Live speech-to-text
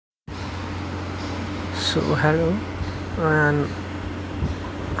So, hello, and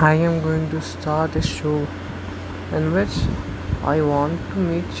I am going to start a show in which I want to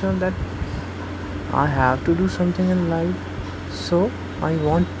make sure that I have to do something in life. So, I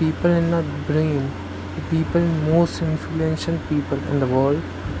want people in my brain, the people most influential people in the world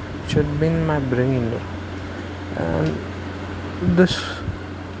should be in my brain. And this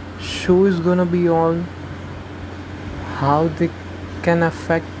show is gonna be on how they can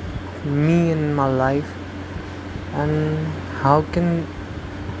affect me in my life and how can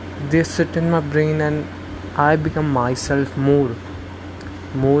they sit in my brain and I become myself more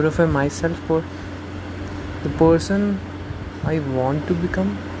of a myself for the person I want to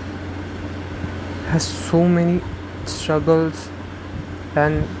become has so many struggles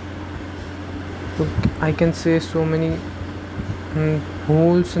and I can say so many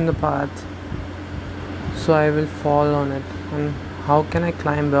holes in the path, so I will fall on it. And how can I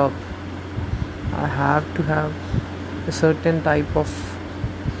climb up? I have to have a certain type of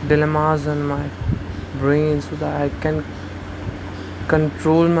dilemmas in my brain so that I can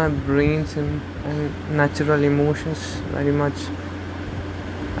control my brains and natural emotions very much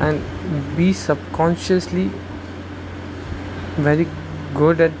and be subconsciously very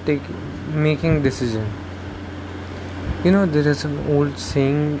good at making decision. There is an old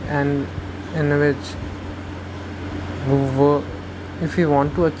saying and in which if we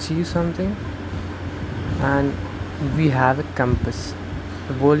want to achieve something and we have a compass,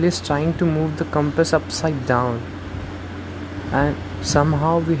 the world is trying to move the compass upside down and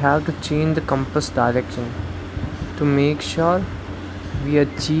somehow we have to change the compass direction to make sure we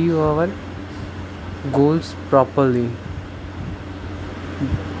achieve our goals properly.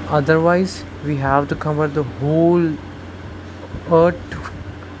 Otherwise we have to cover the whole earth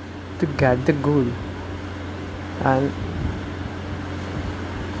to get the goal. And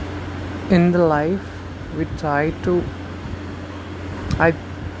in the life we try to, I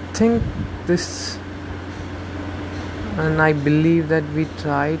think this, and I believe that we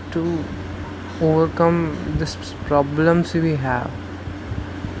try to overcome these problems we have,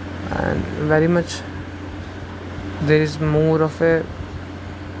 and very much there is more of a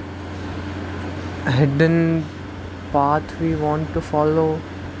hidden path we want to follow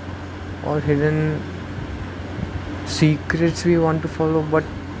or hidden secrets we want to follow, but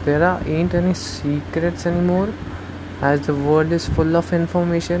ain't any secrets anymore as the world is full of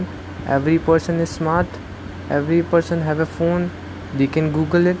information. Every person is smart, every person have a phone, they can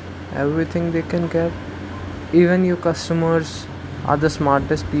google it, everything they can get. Even your customers are the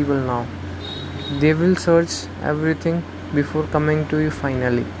smartest people now. They will search everything before coming to you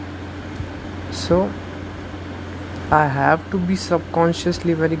finally. So I have to be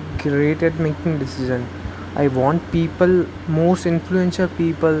subconsciously very great at making decisions. I want people, most influential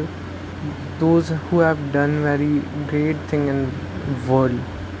people, those who have done very great thing in world.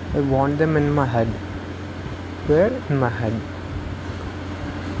 I want them in my head. Where? In my head.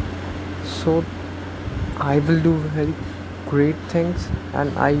 So I will do very great things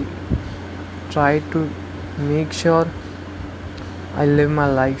and I try to make sure I live my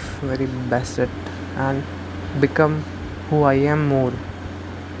life very best at and become who I am more.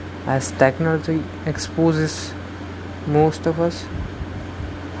 As technology exposes most of us,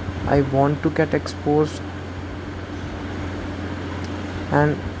 I want to get exposed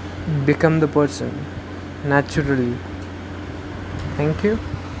and become the person naturally. Thank you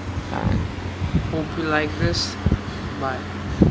and hope you like this. Bye.